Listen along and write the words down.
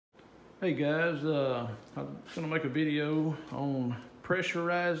Hey guys, I'm going to make a video on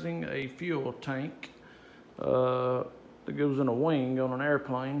pressurizing a fuel tank that goes in a wing on an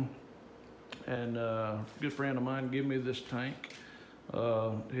airplane. And a good friend of mine gave me this tank.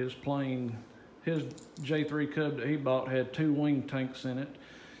 His J3 Cub that he bought had 2 wing tanks in it,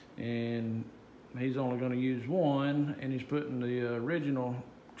 and he's only going to use one, and he's putting the original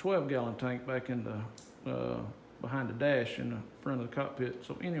 12-gallon tank back in the behind the dash in the front of the cockpit.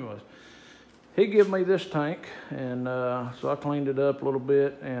 So anyways, he gave me this tank, and so I cleaned it up a little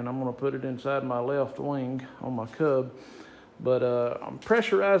bit, and I'm going to put it inside my left wing on my Cub. But I'm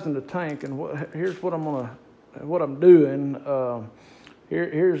pressurizing the tank, and here's what I'm doing.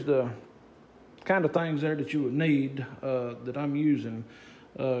 Here's the kind of things there that you would need that I'm using.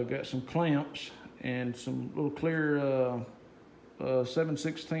 Got some clamps and some little clear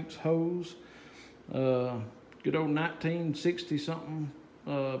 7/16 hose. Good old 1960 something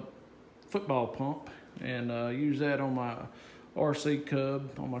football pump, and use that on my RC Cub,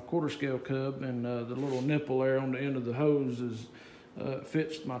 on my quarter scale Cub, and the little nipple there on the end of the hose is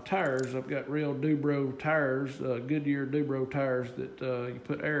fits my tires. I've got real Dubro tires, Goodyear Dubro tires that you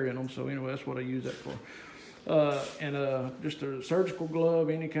put air in them. So anyway, that's what I use that for. And just a surgical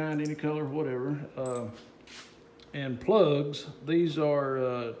glove, any kind, any color, whatever. And plugs. These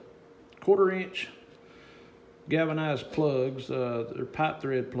are 1/4 inch galvanized plugs. They're pipe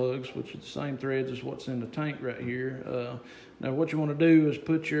thread plugs, which is the same threads as what's in the tank right here. Now what you want to do is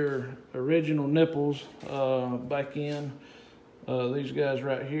put your original nipples back in. These guys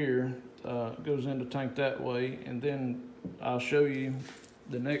right here goes in the tank that way, and then I'll show you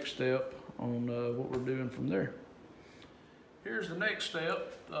the next step on what we're doing from there. Here's the next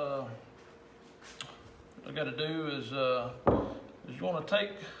step. What I got to do is you want to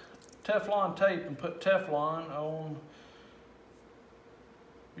take Teflon tape and put Teflon on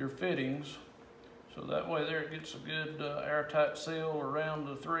your fittings, so that way there it gets a good airtight seal around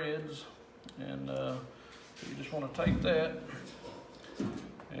the threads. And you just want to take that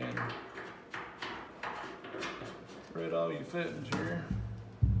and thread all your fittings here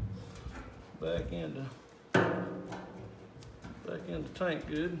back into tank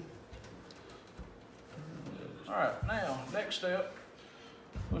good. All right, now next step,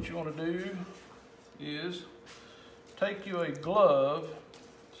 what you want to do is take you a glove,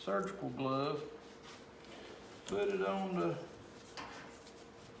 surgical glove, put it on the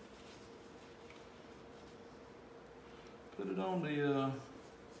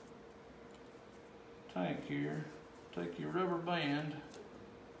tank here. Take your rubber band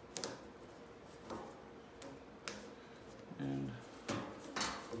and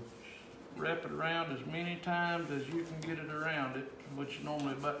wrap it around as many times as you can get it around it, which is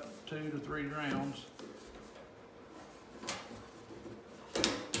normally about 2 to 3 rounds.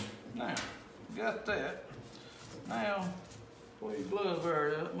 Now, got that. Now, pull your glove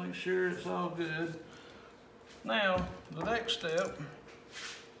area up, make sure it's all good. Now, the next step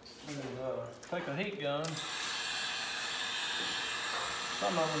is take a heat gun.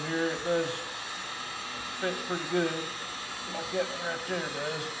 Some of them here, it does fit pretty good. Like that one right there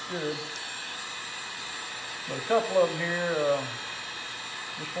does, good. But a couple of them here,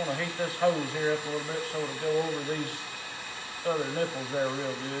 just want to heat this hose here up a little bit so it'll go over these other nipples there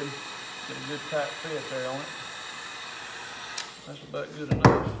real good. Get a good tight fit there on it. That's about good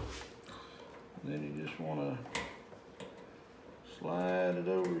enough. Then you just want to slide it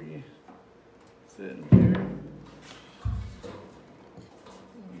over your fittings here.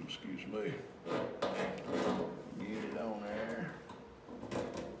 Excuse me. Get it on there.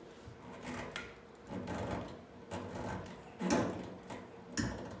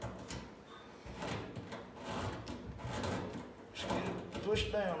 Just get it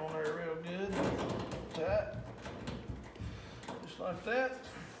pushed down on there real good, tight, just like that.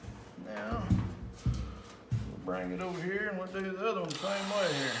 Now we'll bring it over here and we'll do the other one the same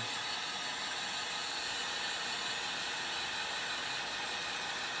way here.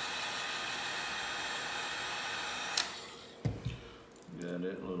 Got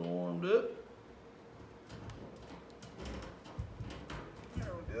it a little warmed up.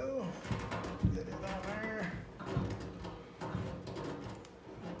 There we go. Get it on there.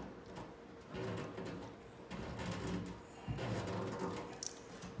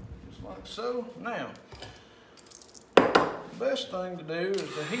 Just like so. Now, the best thing to do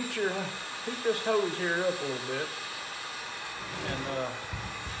is to heat this hose here up a little bit, and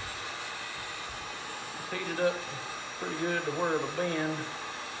heat it up pretty good to where it'll bend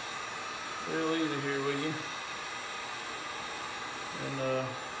real easy here with you. And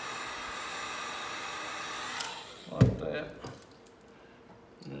like that.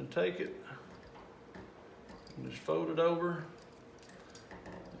 And then take it and just fold it over,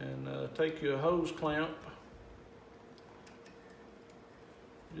 and take your hose clamp,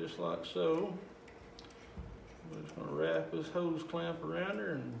 just like so. We're just gonna wrap this hose clamp around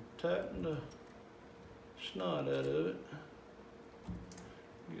her and tighten the snot out of it.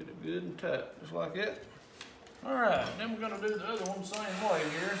 Get it good and tight, just like that. All right, then we're gonna do the other one same way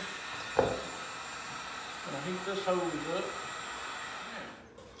here. Gonna heat this hose up.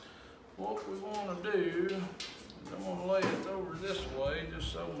 What we want to do is I'm going to lay it over this way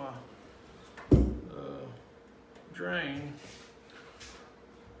just so my drain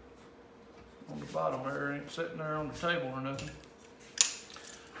on the bottom there ain't sitting there on the table or nothing.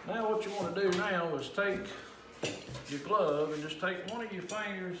 Now what you want to do now is take your glove and just take one of your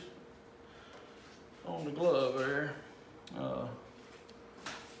fingers on the glove there.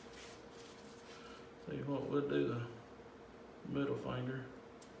 See what we'll do, the middle finger.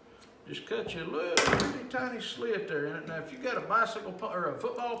 Just cut you a little bitty tiny slit there in it. Now, if you got a bicycle pump or a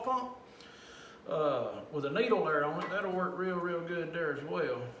football pump with a needle there on it, that'll work real good there as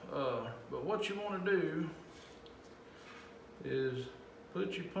well. But what you want to do is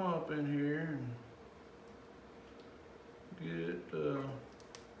put your pump in here and get it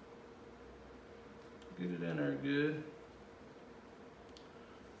in there good,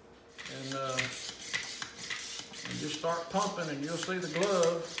 and just start pumping, and you'll see the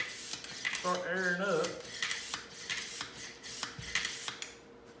glove start airing up.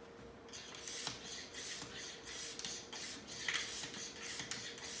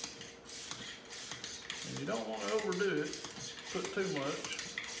 And you don't want to overdo it, put too much.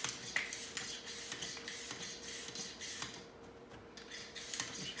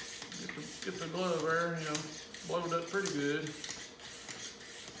 Just get the glove there, you know, blowed up pretty good.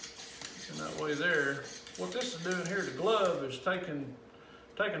 And that way there. What this is doing here, the glove is taking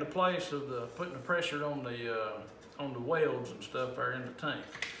the place of putting the pressure on the welds and stuff there in the tank.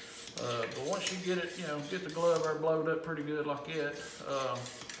 But once you get it, you know, get the glove there blowed up pretty good like that,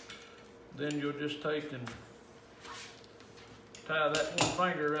 then you'll just take and tie that one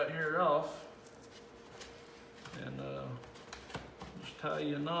finger right here off, and just tie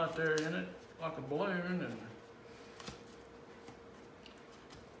you a knot there in it like a balloon, and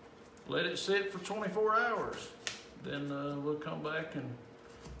let it sit for 24 hours. Then we'll come back and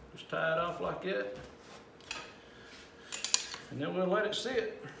just tie it off like that. And then we'll let it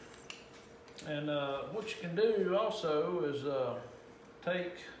sit. And what you can do also is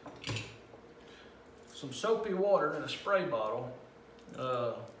take some soapy water in a spray bottle.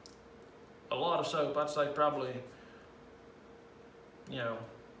 A lot of soap, I'd say probably, you know,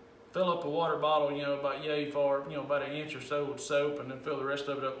 fill up a water bottle, you know, about yay far, you know, about an inch or so with soap, and then fill the rest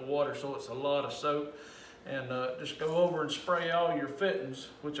of it up with water, so it's a lot of soap. And just go over and spray all your fittings,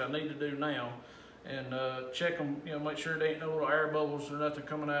 which I need to do now, and check them, you know, make sure there ain't no little air bubbles or nothing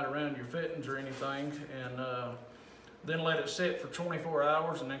coming out around your fittings or anything, and then let it sit for 24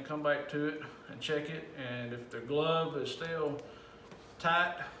 hours, and then come back to it and check it. And if the glove is still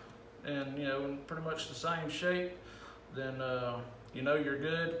tight and, you know, in pretty much the same shape, then you know you're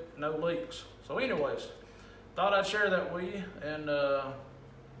good, no leaks. So anyways, thought I'd share that with you, and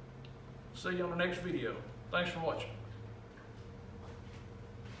see you on the next video. Thanks for watching.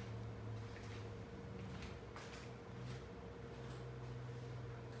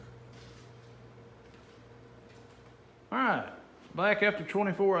 All right, back after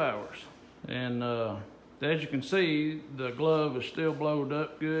 24 hours. And as you can see, the glove is still blowed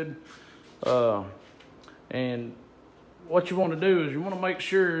up good. And what you want to do is you want to make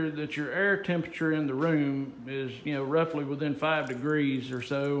sure that your air temperature in the room is, you know, roughly within 5 degrees or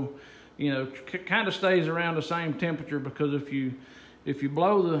so. You know, kind of stays around the same temperature, because if you air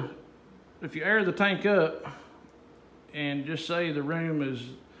the tank up and just say the room is,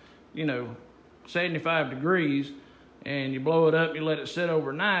 you know, 75 degrees, and you blow it up, you let it sit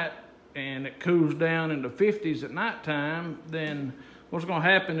overnight, and it cools down into 50s at nighttime, then what's going to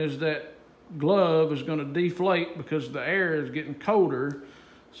happen is that glove is going to deflate because the air is getting colder.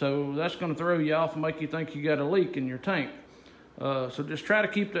 So that's going to throw you off and make you think you got a leak in your tank. So just try to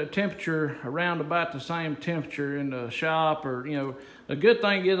keep the temperature around about the same temperature in the shop, or, you know, the good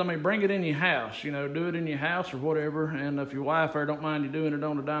thing is, I mean, bring it in your house, you know, do it in your house or whatever. And if your wife there don't mind you doing it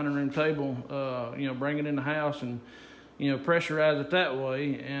on the dining room table, you know, bring it in the house and, you know, pressurize it that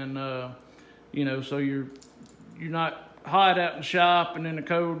way. And, you know, so you're not hot out in the shop and in the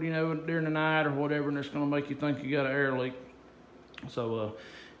cold, you know, during the night or whatever, and it's going to make you think you got an air leak. So,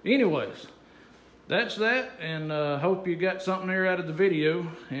 anyways, that's that, and hope you got something there out of the video,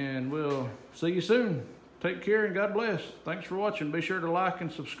 and we'll see you soon. take care and God bless. Thanks for watching. Be sure to like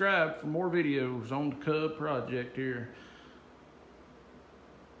and subscribe for more videos on the Cub project here.